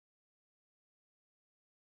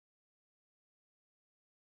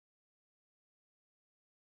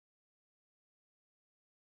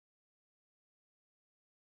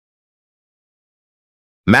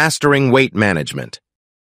Mastering weight management.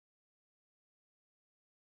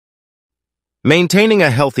 Maintaining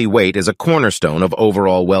a healthy weight is a cornerstone of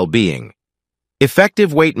overall well-being.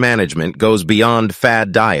 Effective weight management goes beyond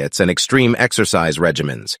fad diets and extreme exercise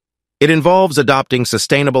regimens. It involves adopting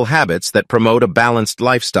sustainable habits that promote a balanced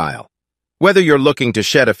lifestyle. Whether you're looking to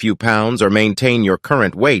shed a few pounds or maintain your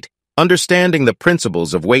current weight, understanding the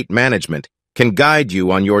principles of weight management can guide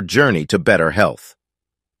you on your journey to better health.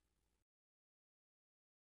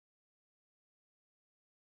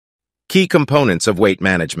 Key components of weight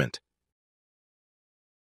management.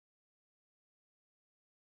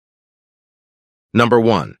 Number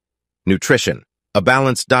 1. Nutrition. A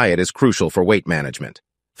balanced diet is crucial for weight management.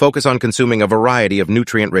 Focus on consuming a variety of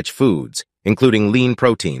nutrient-rich foods, including lean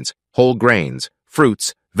proteins, whole grains,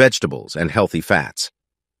 fruits, vegetables, and healthy fats.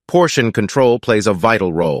 Portion control plays a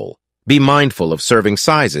vital role. Be mindful of serving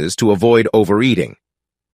sizes to avoid overeating.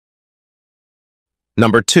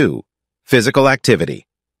 Number 2. Physical activity.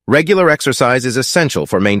 Regular exercise is essential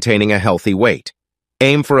for maintaining a healthy weight.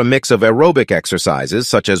 Aim for a mix of aerobic exercises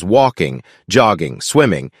such as walking, jogging,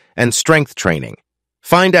 swimming, and strength training.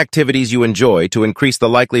 Find activities you enjoy to increase the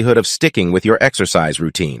likelihood of sticking with your exercise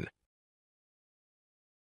routine.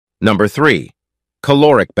 Number 3.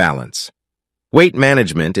 Caloric balance. Weight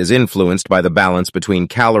management is influenced by the balance between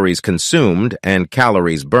calories consumed and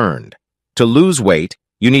calories burned. To lose weight,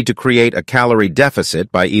 you need to create a calorie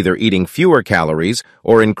deficit by either eating fewer calories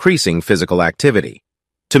or increasing physical activity.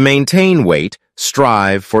 To maintain weight,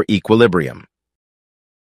 strive for equilibrium.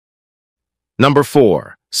 Number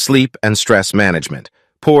 4. Sleep and stress management.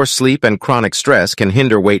 Poor sleep and chronic stress can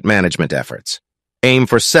hinder weight management efforts. Aim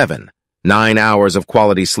for 7-9 hours of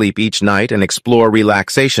quality sleep each night and explore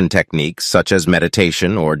relaxation techniques such as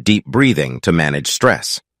meditation or deep breathing to manage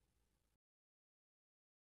stress.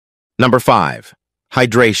 Number 5.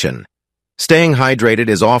 Hydration. Staying hydrated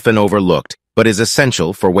is often overlooked, but is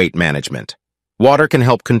essential for weight management. Water can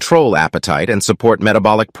help control appetite and support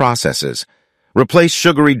metabolic processes. Replace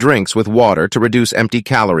sugary drinks with water to reduce empty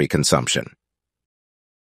calorie consumption.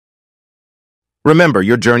 Remember,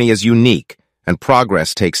 your journey is unique, and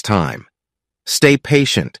progress takes time. Stay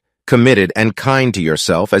patient, committed, and kind to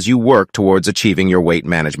yourself as you work towards achieving your weight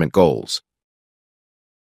management goals.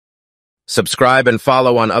 Subscribe and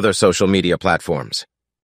follow on other social media platforms.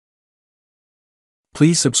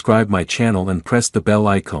 Please subscribe my channel and press the bell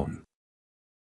icon.